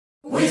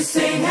We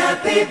sing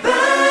happy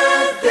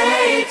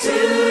birthday to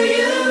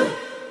you,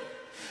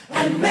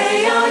 and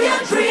may all your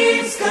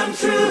dreams come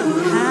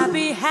true.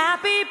 Happy,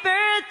 happy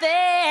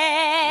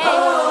birthday.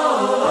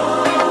 Oh,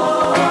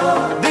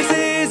 this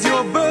is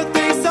your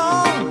birthday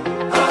song.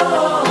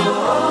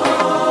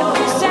 Oh,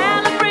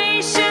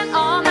 celebration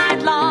all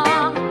night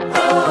long.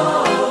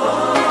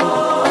 Oh,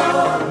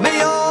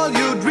 may all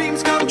your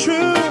dreams come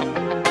true.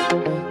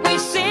 We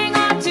sing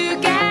all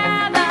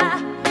together.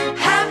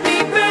 happy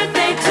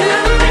birthday to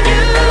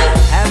you.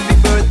 Happy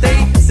birthday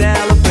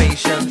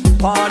celebration,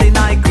 party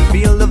night, could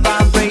feel the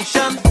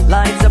vibration.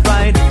 Lights are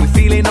bright, we're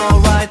feeling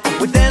alright.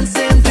 We're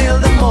dancing till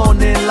the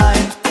morning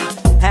light.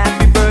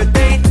 Happy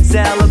birthday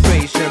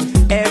celebration,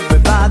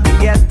 everybody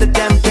get the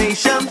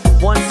temptation.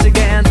 Once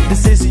again,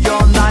 this is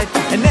your night,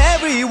 and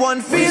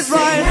everyone feels We sing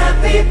right.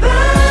 happy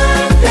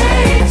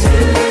birthday to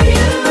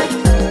you,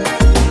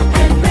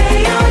 and may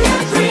all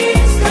your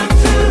dreams come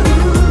true.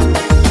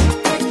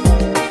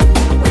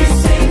 We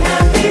sing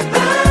happy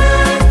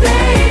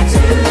birthday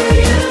to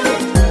you,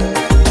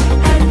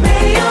 and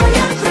may all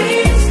your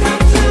dreams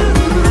come true.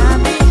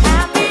 Happy,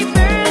 happy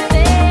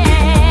birthday.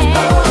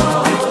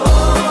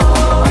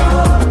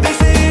 This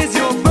is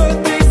your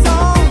birthday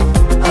song.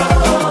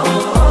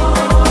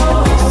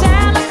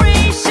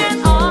 Celebration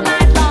all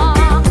night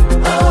long.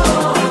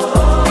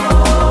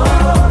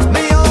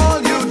 May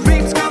all your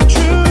dreams come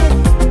true.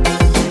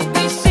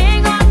 We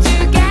sing all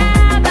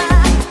together.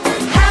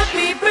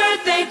 Happy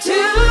birthday to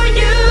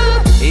you.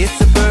 It's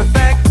a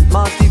perfect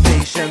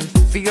motivation.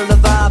 Feel the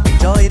vibe,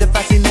 enjoy the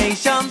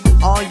fascination.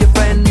 All your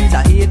friends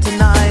are here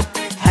tonight.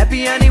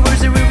 Happy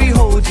anniversary, we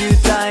hold you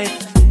tight.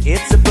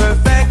 It's a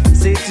perfect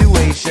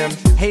situation.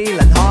 Hale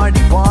and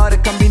hearty, what a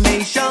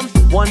combination.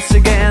 Once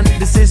again,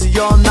 this is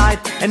your night,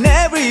 and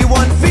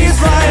everyone feels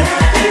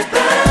right.